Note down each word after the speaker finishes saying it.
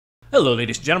Hello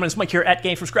ladies and gentlemen, it's Mike here at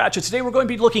Gamefromscratch, and today we're going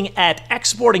to be looking at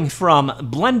exporting from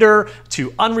Blender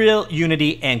to Unreal,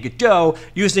 Unity, and Godot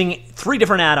using 3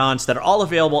 different add-ons that are all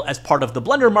available as part of the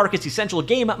Blender Market's Essential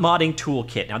Game Modding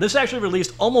Toolkit. Now this actually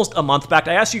released almost a month back.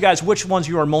 I asked you guys which ones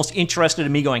you are most interested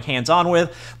in me going hands-on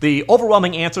with. The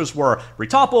overwhelming answers were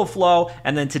Retopo Flow,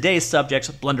 and then today's subjects,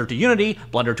 Blender to Unity,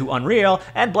 Blender to Unreal,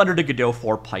 and Blender to Godot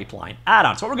for pipeline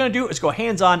add-ons. So what we're going to do is go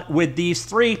hands-on with these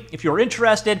 3. If you're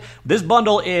interested, this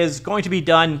bundle is going to be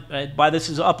done by this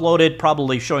is uploaded,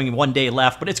 probably showing 1 day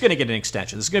left, but it's going to get an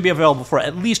extension. This is going to be available for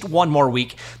at least 1 more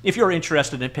week if you're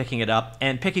interested in picking it up.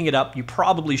 And picking it up, you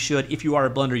probably should if you are a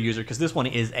Blender user, because this one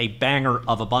is a banger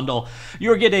of a bundle.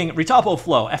 You're getting Retopo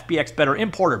Flow, FBX Better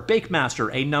Importer, Bakemaster,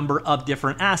 a number of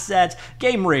different assets,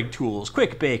 Game Rig tools,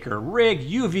 Quick Baker, Rig,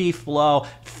 UV Flow,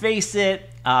 Faceit,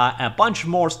 a bunch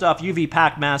more stuff, UV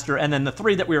Packmaster, and then the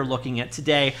 3 that we are looking at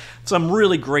today. Some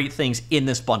really great things in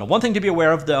this bundle. One thing to be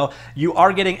aware of, though, you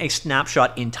are getting a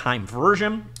snapshot in time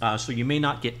version, so you may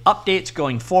not get updates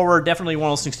going forward. Definitely one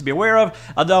of those things to be aware of.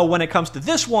 Although when it comes to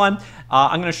this one,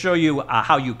 I'm going to show you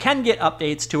how you can get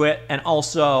updates to it, and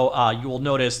also you will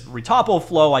notice Retopo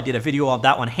Flow. I did a video on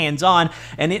that one hands-on,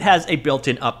 and it has a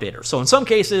built-in updater. So in some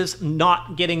cases,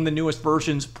 not getting the newest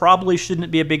versions probably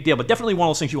shouldn't be a big deal, but definitely one of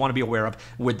those things you want to be aware of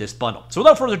with this bundle. So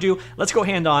without further ado, let's go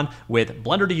hand-on with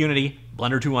Blender to Unity,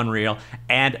 Blender to Unreal,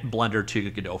 and Blender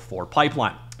to Godot for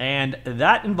pipeline. And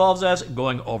that involves us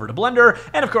going over to Blender,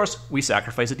 and of course, we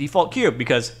sacrifice a default cube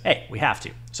because, hey, we have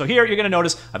to. So here, you're going to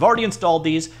notice I've already installed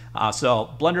these.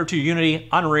 So Blender to Unity,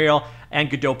 Unreal, and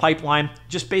Godot pipeline.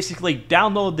 Just basically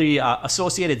download the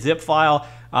associated zip file,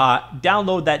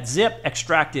 download that zip,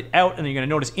 extract it out, and you're going to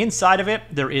notice inside of it,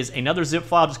 there is another zip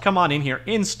file. Just come on in here,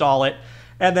 install it,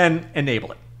 and then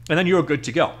enable it. And then you're good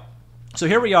to go. So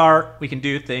here we are. We can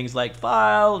do things like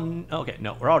file. Okay,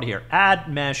 no, we're already here.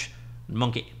 Add mesh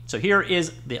monkey. So here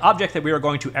is the object that we are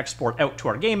going to export out to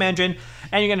our game engine.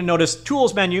 And you're going to notice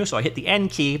Tools menu. So I hit the N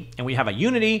key, and we have a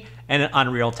Unity and an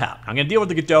Unreal tab. I'm going to deal with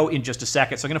the Godot in just a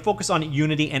second. So I'm going to focus on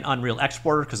Unity and Unreal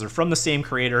Exporter because they're from the same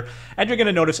creator. And you're going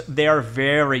to notice they are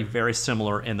very, very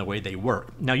similar in the way they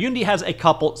work. Now, Unity has a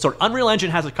couple, Unreal Engine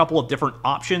has a couple of different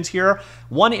options here.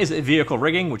 One is vehicle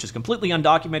rigging, which is completely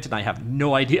undocumented. I have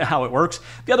no idea how it works.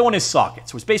 The other one is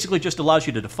sockets, which basically just allows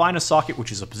you to define a socket,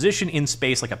 which is a position in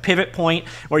space, like a pivot point,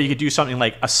 where you could do something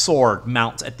like a sword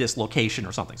mounts at this location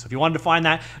or something. So if you want to define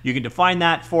that, you can define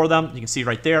that for them. You can see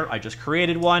right there, I just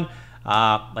created one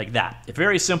like that. It's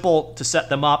very simple to set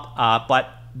them up, but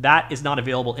that is not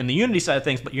available in the Unity side of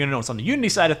things. But you're going to notice on the Unity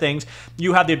side of things,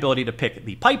 you have the ability to pick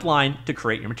the pipeline to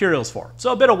create your materials for.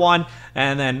 So a bit of one,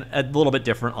 and then a little bit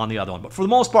different on the other one. But for the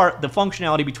most part, the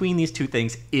functionality between these 2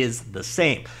 things is the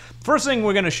same. First thing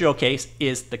we're going to showcase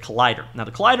is the collider. Now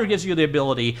the collider gives you the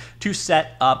ability to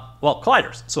set up, well,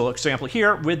 colliders. So for example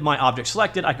here, with my object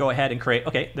selected, I go ahead and create,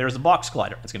 okay, there's a box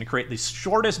collider. It's going to create the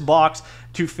shortest box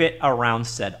to fit around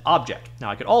said object.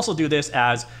 Now I could also do this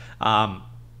as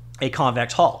a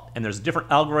convex hull, and there's different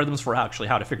algorithms for actually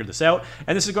how to figure this out,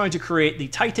 and this is going to create the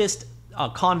tightest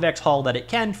convex hull that it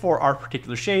can for our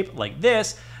particular shape, like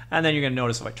this. And then you're going to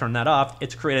notice if I turn that off,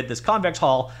 it's created this convex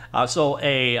hull, so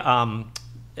a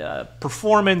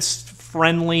performance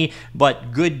friendly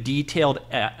but good detailed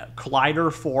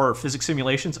collider for physics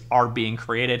simulations are being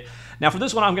created. Now for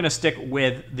this one, I'm going to stick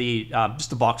with the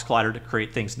just the box collider to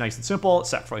create things nice and simple.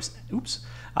 Sacrifice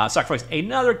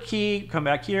another key, come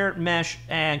back here, mesh,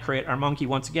 and create our monkey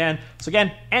once again. So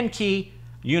again, N key,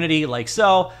 Unity like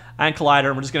so, and collider,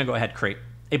 and we're just going to go ahead and create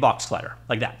a box collider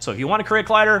like that. So if you want to create a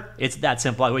collider, it's that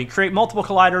simple. We can create multiple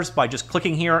colliders by just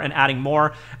clicking here and adding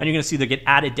more, and you're going to see they get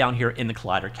added down here in the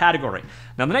collider category.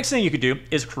 Now the next thing you could do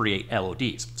is create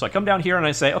LODs. So I come down here and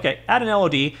I say, okay, add an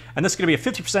LOD, and this is going to be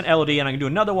a 50% LOD, and I can do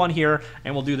another one here,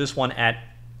 and we'll do this one at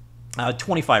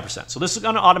 25%. So this is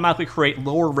going to automatically create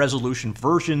lower resolution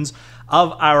versions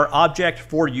of our object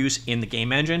for use in the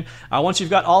game engine. Once you've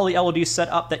got all the LODs set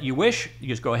up that you wish, you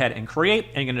just go ahead and create,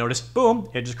 and you're going to notice, boom,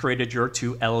 it just created your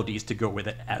 2 LODs to go with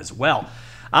it as well.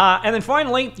 And then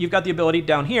finally, you've got the ability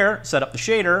down here, set up the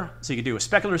shader. So you can do a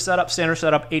specular setup, standard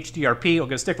setup, HDRP. We're going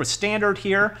to stick with standard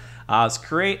here. Let's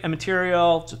create a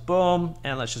material, just boom,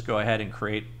 and let's just go ahead and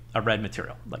create a red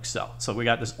material like so. So we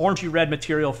got this orangey red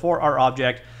material for our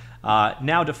object.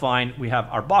 Now defined. We have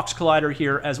our box collider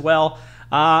here as well,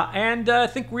 and I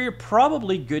think we're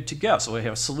probably good to go. So we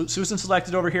have Susan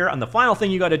selected over here, and the final thing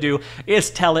you got to do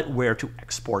is tell it where to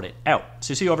export it out.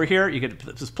 So you see over here, you get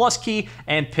this plus key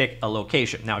and pick a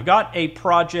location. Now I've got a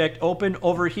project open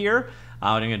over here.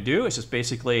 What I'm going to do is just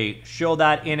basically show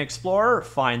that in Explorer,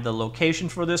 find the location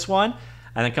for this one,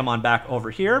 and then come on back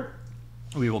over here.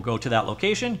 we will go to that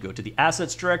location, go to the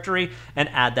assets directory, and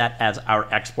add that as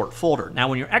our export folder. Now,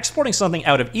 when you're exporting something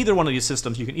out of either one of these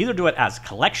systems, you can either do it as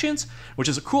collections, which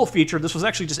is a cool feature. This was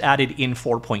actually just added in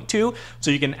 4.2,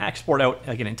 so you can export out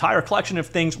like an entire collection of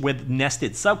things with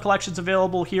nested sub-collections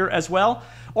available here as well,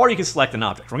 or you can select an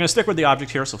object. We're going to stick with the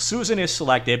object here, so Susan is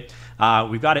selected.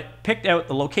 We've got it picked out,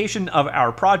 the location of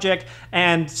our project,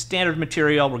 and standard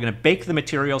material. We're going to bake the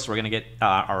material, so we're going to get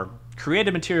our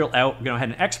created material out. We're going to go ahead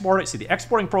and export it. See, the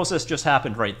exporting process just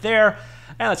happened right there.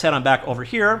 And let's head on back over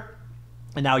here.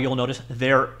 And now you'll notice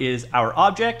there is our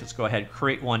object. Let's go ahead and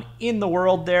create one in the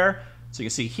world there. So you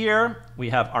can see here,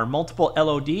 we have our multiple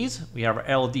LODs. We have our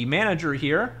LOD manager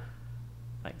here,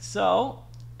 like so.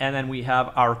 And then we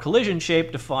have our collision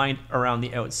shape defined around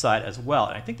the outside as well.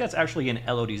 And I think that's actually in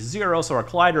LOD 0. So our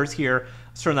collider is here.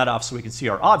 Let's turn that off so we can see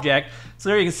our object. So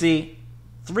there you can see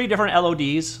 3 different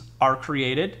LODs are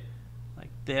created.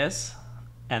 This,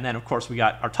 and then of course we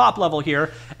got our top level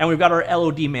here, and we've got our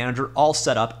LOD manager all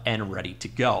set up and ready to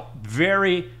go.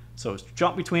 So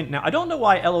jump between. Now I don't know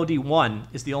why LOD 1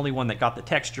 is the only one that got the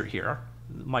texture here.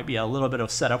 There might be a little bit of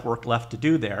setup work left to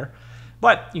do there,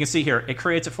 but you can see here it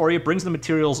creates it for you, brings the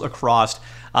materials across,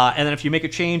 and then if you make a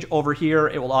change over here,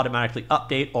 it will automatically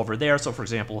update over there. So for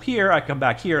example, here I come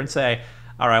back here and say,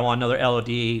 all right, I want another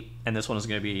LOD, and this one is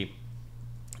going to be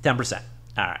 10%.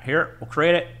 All right, here we'll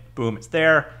create it. Boom, it's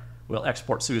there. We'll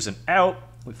export Susan out.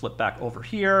 We flip back over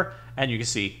here, and you can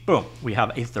see, boom, we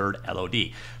have a third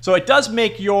LOD. So it does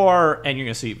make your, and you're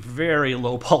going to see very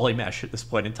low poly mesh at this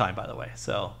point in time, by the way.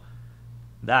 So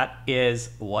that is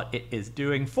what it is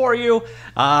doing for you.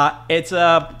 It's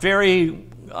a very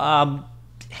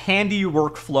handy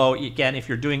workflow. Again, if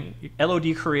you're doing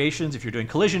LOD creations, if you're doing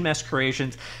collision mesh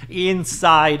creations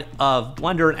inside of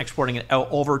Blender and exporting it out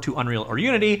over to Unreal or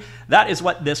Unity, that is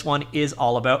what this one is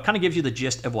all about. Kind of gives you the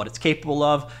gist of what it's capable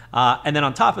of. And then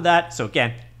on top of that, so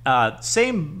again,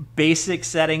 same basic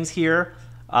settings here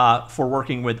for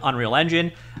working with Unreal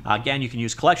Engine. Again, you can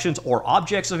use collections or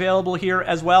objects available here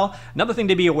as well. Another thing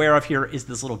to be aware of here is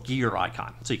this little gear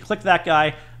icon. So you click that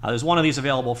guy. There's one of these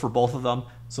available for both of them.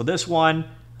 So this one,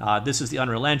 this is the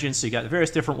Unreal Engine, so you got various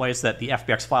different ways that the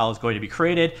FBX file is going to be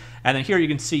created. And then here you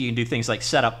can see you can do things like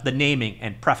set up the naming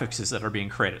and prefixes that are being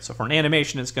created. So for an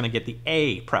animation, it's going to get the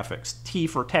A prefix, T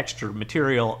for texture,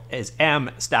 material is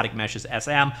M, static mesh is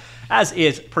SM, as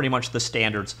is pretty much the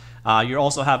standards. You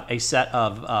also have a set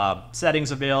of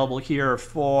settings available here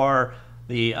for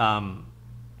the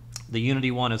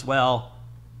Unity one as well.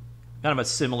 Kind of a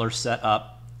similar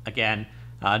setup. Again,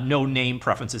 no name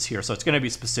preferences here, so it's going to be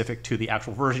specific to the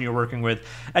actual version you're working with,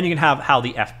 and you can have how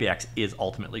the FBX is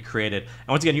ultimately created. And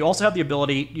once again, you also have the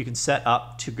ability, you can set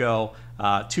up to go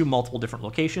to multiple different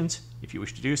locations if you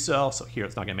wish to do so. So here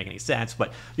it's not going to make any sense,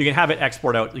 but you can have it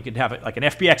export out. You can have it like an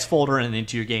FBX folder and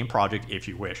into your game project if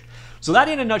you wish. So that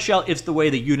in a nutshell is the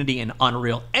way the Unity and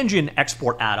Unreal Engine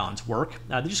export add-ons work.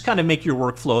 They just kind of make your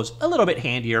workflows a little bit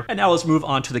handier. And now let's move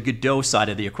on to the Godot side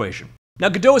of the equation. Now,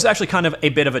 Godot is actually kind of a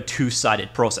bit of a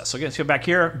two-sided process. So let's go back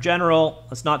here, general,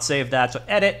 let's not save that. So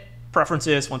edit,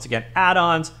 preferences, once again,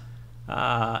 add-ons,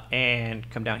 and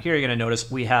come down here. You're going to notice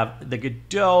we have the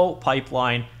Godot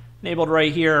pipeline enabled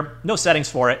right here. No settings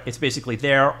for it. It's basically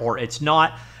there or it's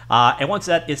not. And once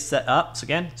that is set up, so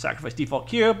again, sacrifice default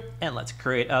cube, and let's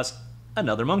create us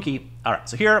another monkey. All right,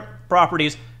 so here,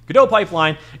 properties, Godot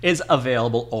pipeline is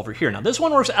available over here. Now, this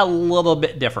one works a little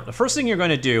bit different. The first thing you're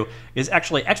going to do is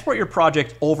actually export your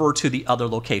project over to the other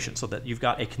location so that you've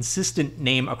got a consistent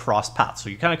name across paths. So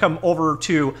you kind of come over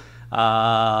to,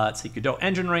 let's see, Godot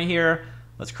engine right here.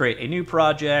 Let's create a new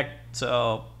project.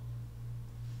 So,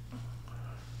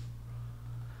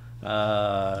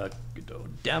 Godot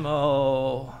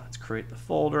demo. Let's create the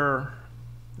folder.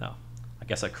 No, I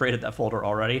guess I created that folder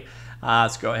already.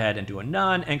 Let's go ahead and do a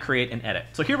none and create an edit.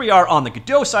 So here we are on the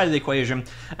Godot side of the equation,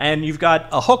 and you've got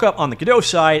a hookup on the Godot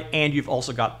side, and you've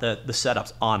also got the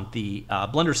setups on the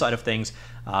Blender side of things.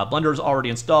 Blender is already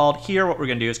installed. Here, what we're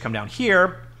going to do is come down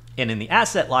here, and in the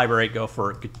asset library, go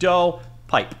for Godot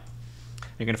pipe.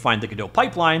 You're going to find the Godot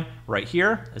pipeline right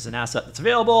here as an asset that's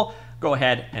available. Go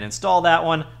ahead and install that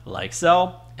one like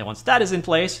so. And once that is in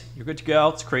place, you're good to go.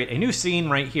 Let's create a new scene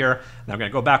right here. Now we're going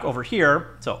to go back over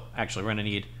here. So actually, we're going to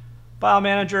need File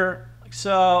Manager like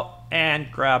so,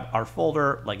 and grab our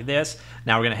folder like this.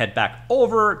 Now we're going to head back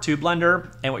over to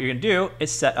Blender, and what you're going to do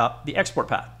is set up the export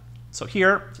path. So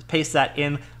here, just paste that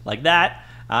in like that,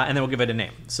 and then we'll give it a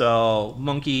name. So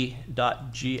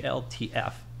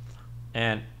monkey.gltf,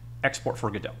 and export for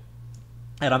Godot.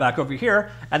 And I'm back over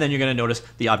here, and then you're going to notice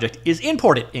the object is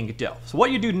imported in Godot. So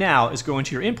what you do now is go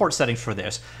into your import settings for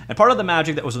this, and part of the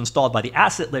magic that was installed by the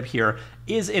asset lib here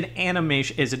is an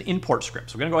import script.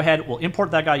 So we're going to go ahead, we'll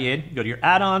import that guy in, go to your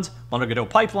add-ons, Blender Godot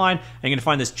pipeline, and you're going to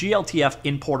find this GLTF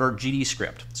importer GD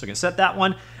script. So you're going to set that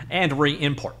one and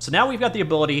re-import. So now we've got the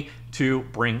ability to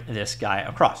bring this guy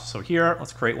across. So here,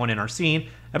 let's create one in our scene,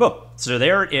 and boom. So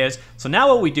there it is. So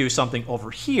now when we do something over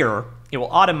here, it will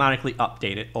automatically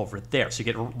update it over there. So you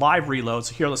get live reload.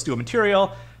 So here, let's do a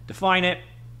material, define it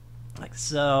like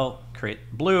so, create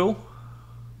blue.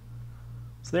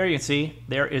 So there you can see,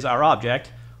 there is our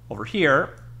object over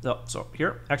here. So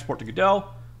here, export to Godot,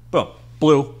 boom,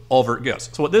 blue, over it goes.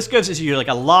 So what this gives is you like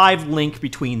a live link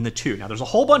between the two. Now there's a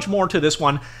whole bunch more to this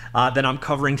one than I'm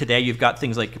covering today. You've got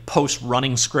things like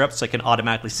post-running scripts that can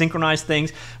automatically synchronize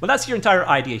things. But that's your entire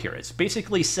idea here. It's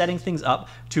basically setting things up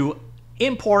to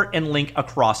import and link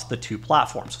across the two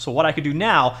platforms. So what I could do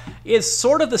now is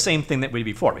sort of the same thing that we did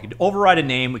before. We could override a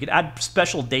name, we could add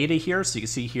special data here. So you can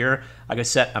see here, I could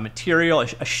set a material, a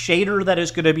shader that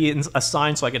is going to be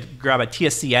assigned. So I could grab a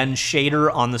TSCN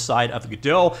shader on the side of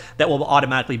Godot that will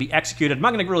automatically be executed. I'm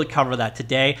not going to really cover that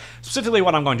today. Specifically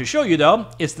what I'm going to show you though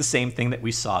is the same thing that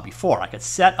we saw before. I could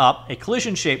set up a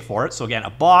collision shape for it. So again, a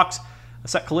box, a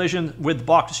set collision with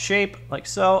box shape like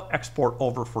so, export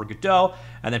over for Godot,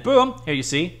 and then boom, here you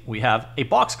see we have a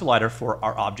box collider for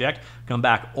our object. Come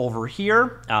back over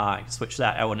here, switch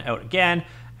that out and out again,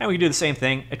 and we can do the same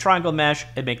thing, a triangle mesh,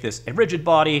 and make this a rigid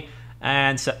body,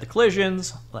 and set the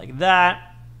collisions like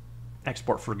that,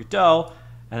 export for Godot,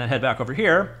 and then head back over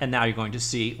here, and now you're going to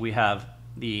see we have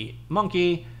the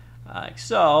monkey like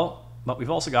so, but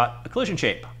we've also got a collision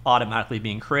shape automatically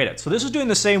being created. So this is doing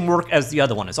the same work as the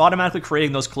other one. It's automatically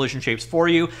creating those collision shapes for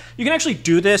you. You can actually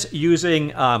do this using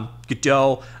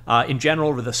Godot in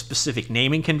general with a specific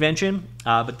naming convention,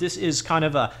 but this is kind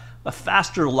of a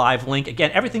faster live link. Again,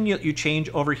 everything you change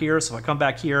over here. So if I come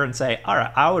back here and say, all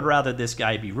right, I would rather this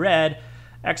guy be red,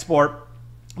 export,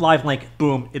 live link,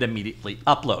 boom, it immediately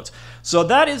uploads. So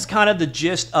that is kind of the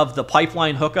gist of the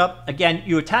pipeline hookup. Again,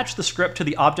 you attach the script to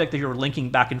the object that you're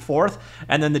linking back and forth,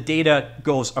 and then the data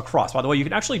goes across. By the way, you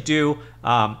can actually do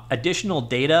additional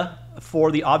data for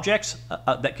the objects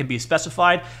that can be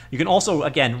specified. You can also,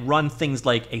 again, run things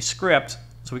like a script.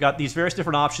 So we got these various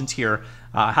different options here.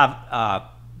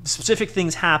 Specific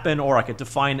things happen, or I could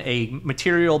define a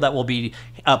material that will be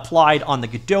applied on the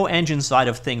Godot engine side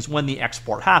of things when the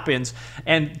export happens,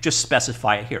 and just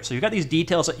specify it here. So you've got these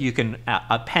details that you can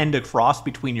append across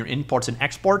between your imports and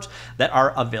exports that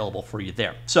are available for you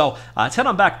there. So let's head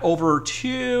on back over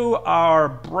to our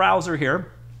browser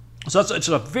here. So it's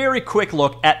a very quick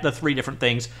look at the three different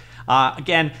things.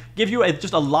 Again, give you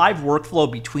just a live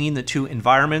workflow between the two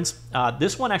environments.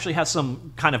 This one actually has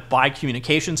some kind of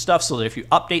bi-communication stuff, so that if you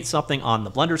update something on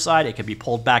the Blender side, it can be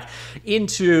pulled back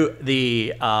into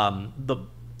the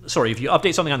if you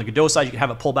update something on the Godot side, you can have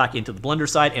it pull back into the Blender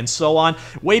side, and so on.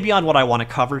 Way beyond what I want to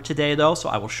cover today, though, so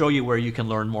I will show you where you can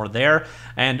learn more there,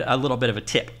 and a little bit of a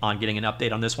tip on getting an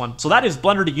update on this one. So that is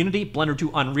Blender to Unity, Blender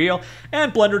to Unreal,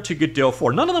 and Blender to Godot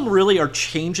 4. None of them really are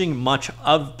changing much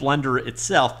of Blender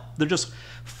itself. They're just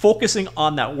focusing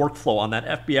on that workflow, on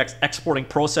that FBX exporting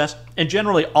process, and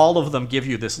generally all of them give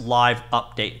you this live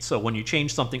update. So when you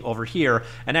change something over here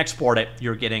and export it,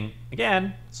 you're getting,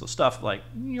 again, so stuff like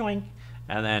yoink,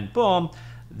 and then boom,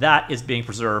 that is being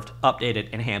preserved, updated,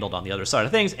 and handled on the other side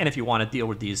of things. And if you want to deal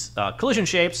with these collision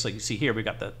shapes, so you see here we've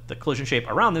got the collision shape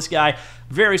around this guy,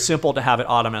 very simple to have it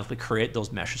automatically create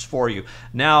those meshes for you.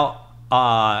 Now,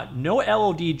 no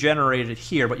LOD generated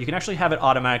here, but you can actually have it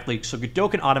automatically, so Godot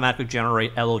can automatically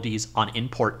generate LODs on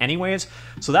import anyways,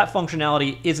 so that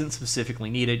functionality isn't specifically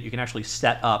needed. You can actually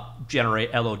set up,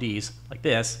 generate LODs like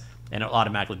this, and it'll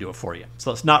automatically do it for you.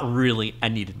 So it's not really a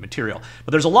needed material.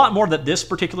 But there's a lot more that this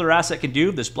particular asset can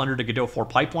do, this Blender to Godot 4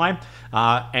 pipeline,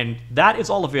 and that is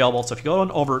all available. So if you go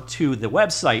on over to the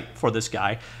website for this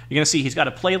guy, you're gonna see he's got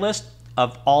a playlist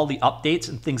of all the updates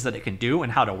and things that it can do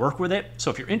and how to work with it.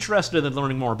 So if you're interested in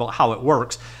learning more about how it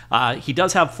works, he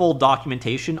does have full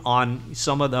documentation on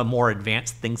some of the more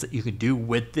advanced things that you can do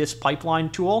with this pipeline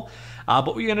tool. But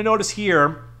what you're gonna notice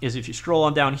here is if you scroll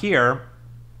on down here,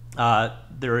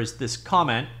 there is this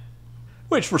comment,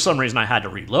 which for some reason I had to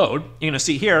reload. You're gonna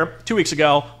see here, 2 weeks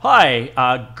ago,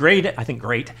 hi, great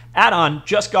add-on,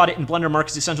 just got it in Blender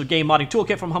Market's Essential Game Modding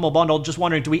Toolkit from Humble Bundle. Just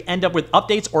wondering, do we end up with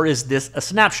updates or is this a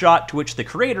snapshot? To which the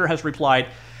creator has replied,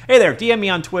 hey there, DM me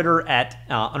on Twitter at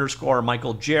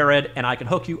 _Michael Jared, and I can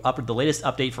hook you up with the latest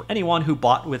update for anyone who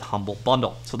bought with Humble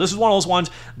Bundle. So this is one of those ones,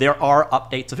 there are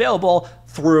updates available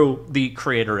through the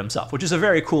creator himself, which is a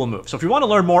very cool move. So if you want to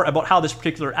learn more about how this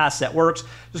particular asset works,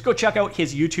 just go check out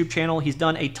his YouTube channel. He's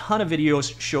done a ton of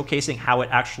videos showcasing how it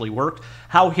actually worked,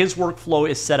 how his workflow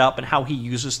is set up, and how he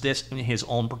uses this in his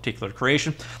own particular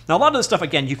creation. Now, a lot of this stuff,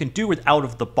 again, you can do with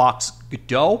out-of-the-box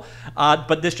Godot,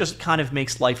 but this just kind of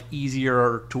makes life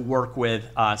easier to work with.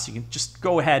 So you can just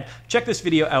go ahead, check this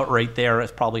video out right there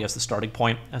as probably as the starting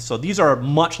point. And so these are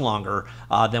much longer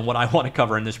than what I want to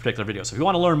cover in this particular video. So if you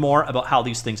want to learn more about how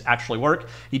these things actually work,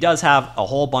 he does have a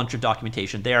whole bunch of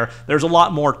documentation there. There's a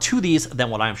lot more to these than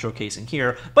what I'm showcasing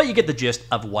here, but you get the gist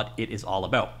of what it is all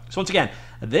about. So once again,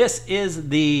 this is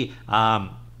the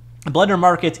Blender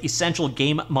Market's Essential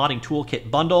Game Modding Toolkit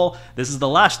bundle. This is the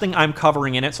last thing I'm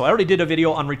covering in it. So I already did a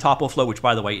video on Retopo Flow, which,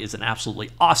 by the way, is an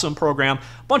absolutely awesome program.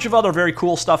 A bunch of other very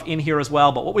cool stuff in here as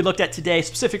well. But what we looked at today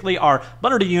specifically are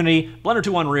Blender to Unity, Blender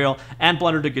to Unreal, and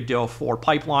Blender to Godot for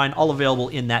Pipeline, all available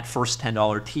in that first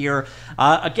 $10 tier.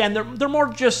 Again, they're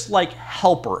more just like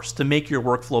helpers to make your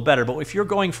workflow better. But if you're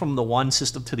going from the one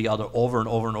system to the other over and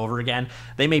over and over again,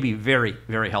 they may be very,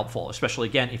 very helpful, especially,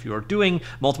 again, if you are doing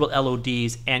multiple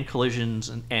LODs and collisions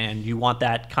and you want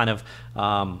that kind of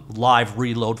live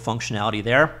reload functionality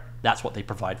there. That's what they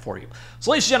provide for you.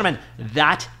 So ladies and gentlemen,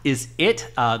 that is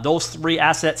it. Those three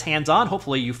assets hands-on.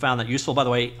 Hopefully you found that useful. By the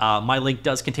way, my link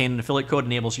does contain an affiliate code,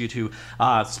 enables you to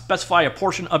specify a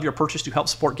portion of your purchase to help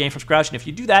support Game from Scratch. And if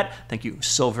you do that, thank you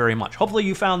so very much. Hopefully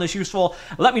you found this useful.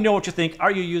 Let me know what you think.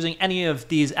 Are you using any of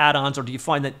these add-ons, or do you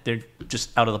find that they're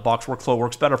just out of the box workflow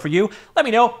works better for you? Let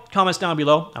me know. Comments down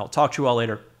below. I'll talk to you all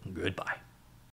later. Goodbye.